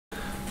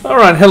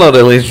Alright, hello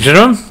there ladies and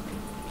gentlemen.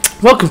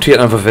 Welcome to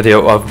yet another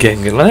video of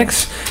Ubuntu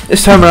Linux.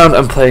 This time around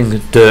I'm playing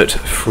Dirt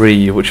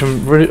 3, which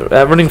I'm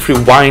running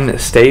through wine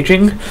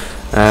staging,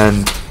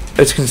 and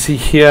as you can see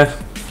here,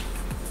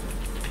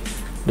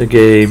 the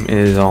game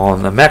is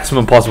on the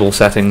maximum possible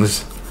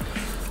settings,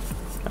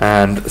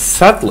 and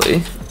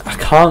sadly I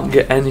can't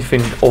get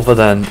anything other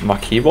than my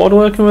keyboard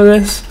working with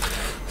this,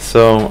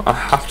 so I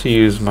have to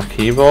use my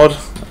keyboard,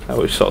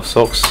 which sort of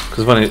sucks,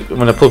 because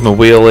when I plug my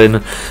wheel in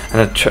and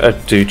I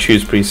do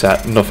choose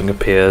preset, nothing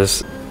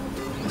appears.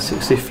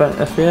 60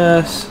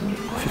 FPS,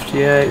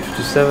 58,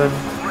 57.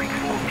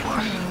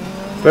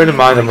 Bear in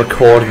mind I'm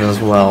recording as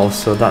well,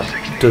 so that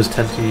does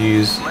tend to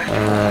use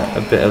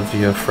a bit of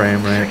your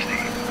frame rate.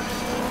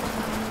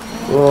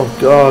 Oh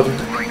god,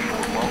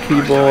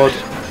 keyboard.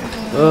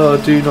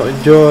 Oh, do not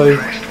enjoy.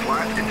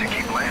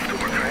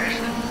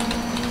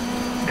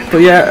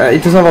 But yeah,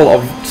 it does have a lot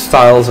of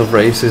styles of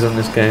races in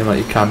this game. Like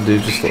you can do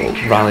just little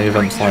rally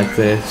events like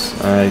this,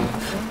 where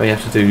you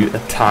have to do a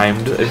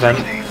timed event.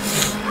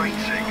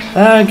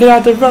 Get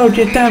out the road,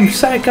 you damn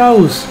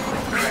psychos!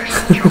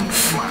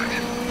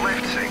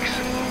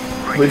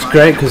 Which is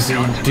great because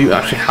you do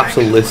actually have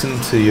to listen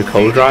to your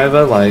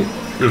co-driver. Like,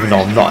 even though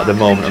I'm not at the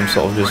moment, I'm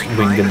sort of just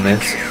winging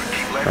this.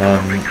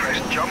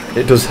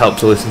 It does help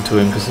to listen to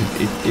him because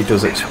he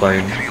does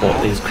explain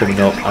what is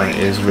coming up, and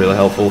it is really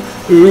helpful.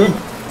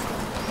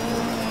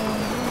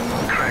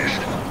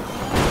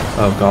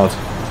 Oh god.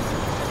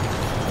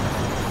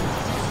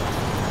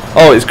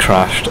 Oh, it's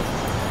crashed.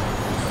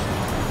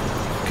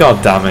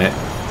 God damn it.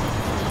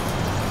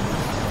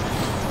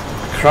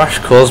 Crash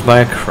caused by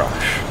a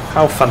crash.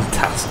 How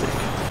fantastic.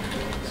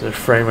 So the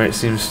frame rate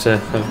seems to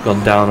have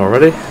gone down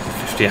already.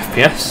 50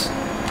 FPS.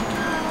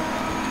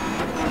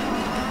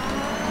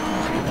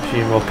 A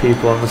few more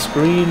people on the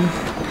screen.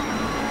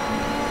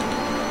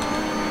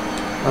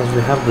 As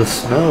we have the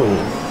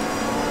snow.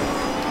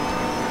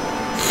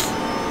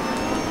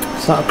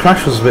 So that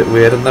crash was a bit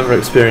weird. I've never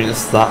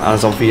experienced that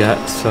as of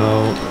yet,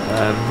 so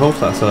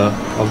hopefully that's a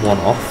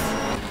one-off.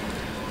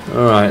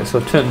 Alright, so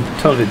I've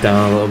toned it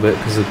down a little bit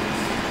because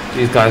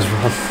these guys were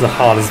on the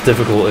hardest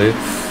difficulty.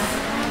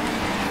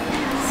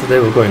 So they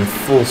were going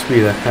full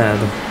speed ahead.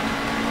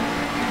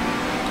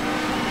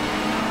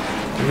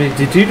 I mean,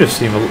 did you just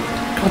seem a...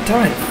 God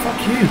damn it, fuck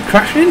you,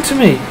 crashing into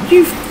me!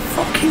 You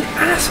fucking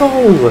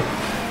asshole!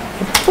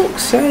 For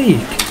fuck's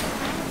sake!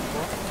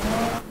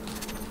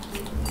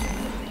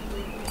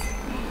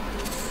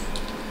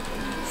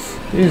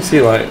 You can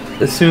see, like,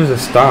 as soon as I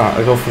start,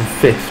 I go from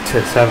 5th to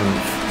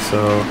 7th,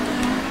 so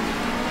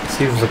it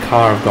seems the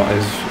car I've got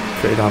is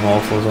pretty damn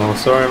awful as well.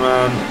 Sorry,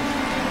 man.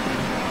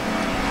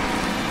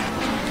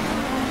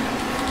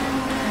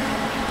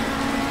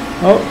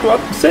 Oh, come on,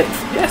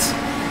 6th, yes!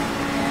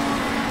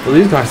 Well,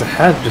 these guys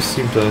ahead just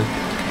seem to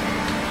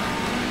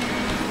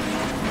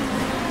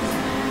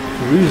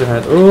cruise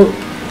ahead. Oh!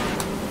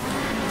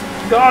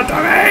 God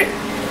damn it!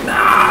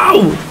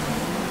 No!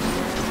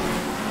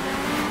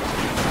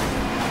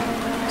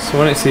 So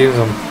when it seems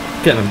I'm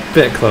getting a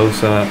bit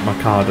closer, my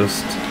car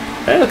just...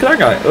 Hey, look at that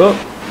guy! Oh!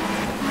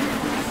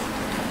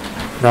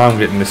 Now I'm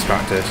getting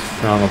distracted.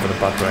 Now I'm having a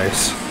bad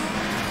race.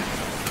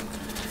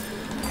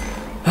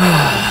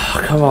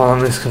 Come on,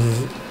 this can...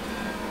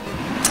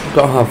 I've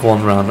got to have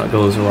one round that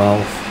goes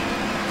well.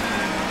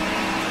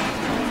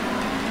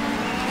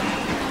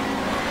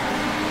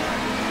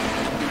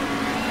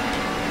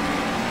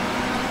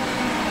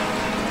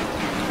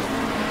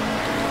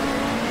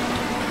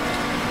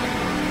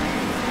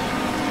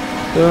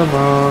 Come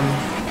on.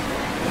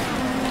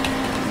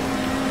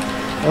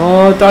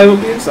 Oh, die will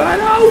be inside.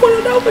 Oh, what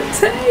an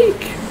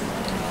overtake!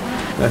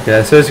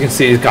 Okay, so as you can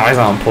see, these guys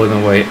aren't pulling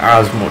away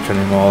as much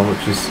anymore,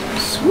 which is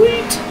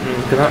sweet. And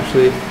we can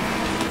actually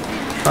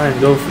try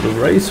and go for the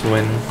race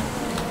win.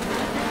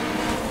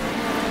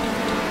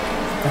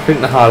 I think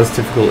the hardest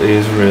difficulty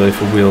is really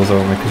for wheels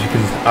only, because you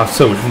can have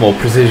so much more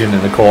precision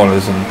in the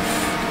corners and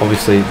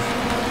obviously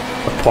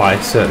apply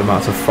certain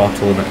amounts of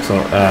throttle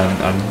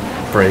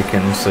and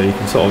braking, so you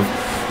can sort of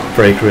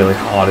brake really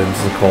hard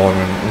into the corner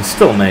and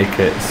still make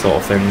it, sort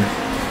of thing.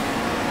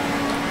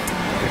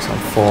 It's on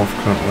 4th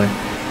currently.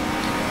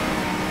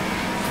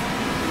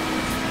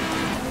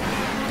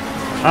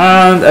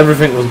 And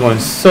everything was going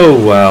so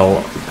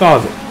well.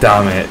 God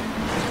damn it.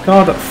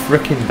 God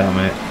frickin' damn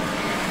it.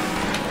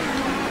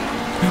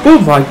 Oh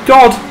my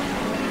god!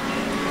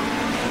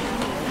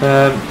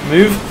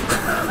 Move.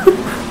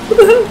 What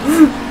the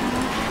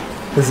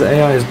hell? This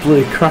AI is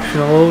bloody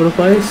crashing all over the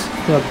place.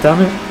 God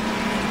damn it.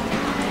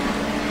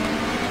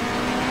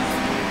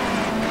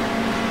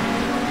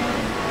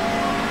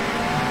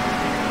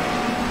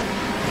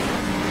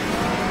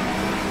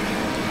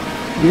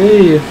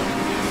 Yay!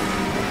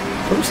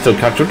 Probably still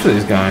catch up to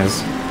these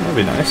guys. That'd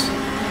be nice.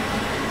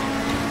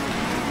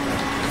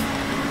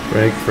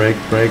 Brake, brake,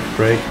 brake,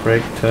 brake,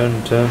 brake,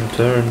 turn, turn,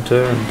 turn,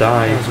 turn,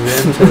 die. As we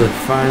enter the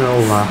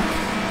final lap.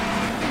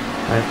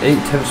 I'm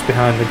 8 tenths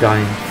behind the guy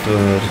in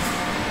 3rd.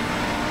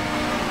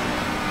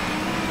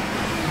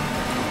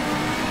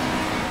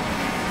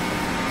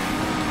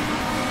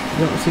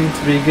 don't seem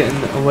to be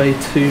getting away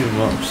too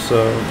much,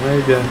 so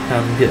maybe I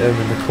can get them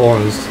in the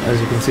corners. As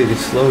you can see, they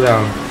slow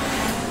down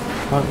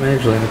quite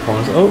majorly in the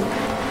corners. Oh!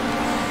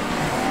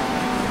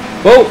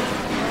 Whoa!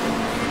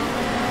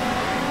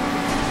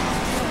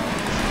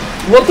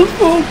 What the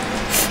fuck?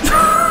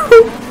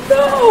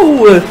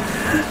 No!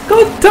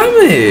 God damn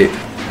it!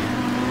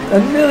 I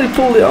nearly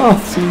pulled it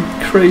off. Some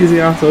crazy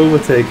ass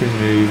overtaking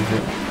move.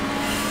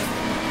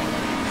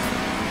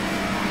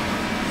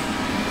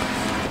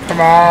 Come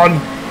on!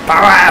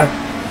 Power!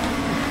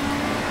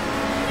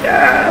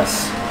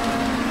 Yes!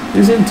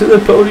 He's into the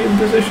podium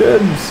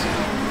positions!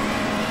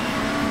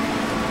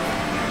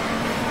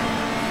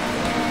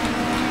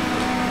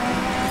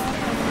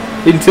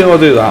 Until I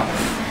do that.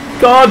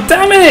 God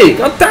damn it!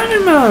 God damn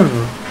it, man!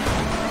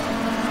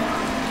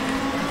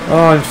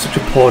 Oh, I'm such a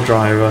poor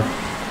driver.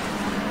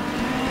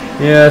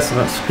 Yes, and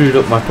that screwed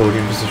up my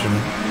podium position.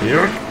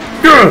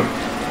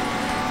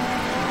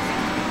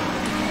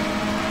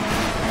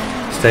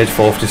 Stage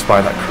 4th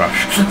despite that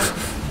crash.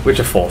 Which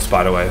I forced,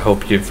 by the way. I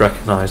hope you've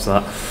recognised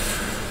that.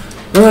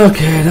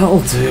 Okay,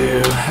 that'll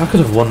do. I could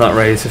have won that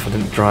race if I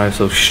didn't drive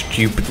so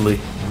stupidly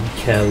and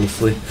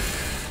carelessly.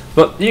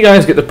 But you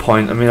guys get the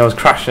point. I mean, I was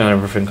crashing and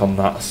everything on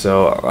that,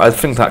 so I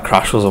think that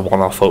crash was a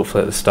one-off,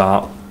 hopefully, at the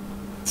start.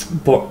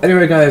 But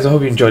anyway, guys, I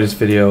hope you enjoyed this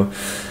video.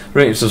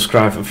 Rate and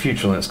subscribe for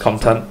future Linux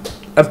content.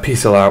 And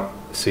peace out.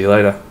 See you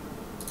later.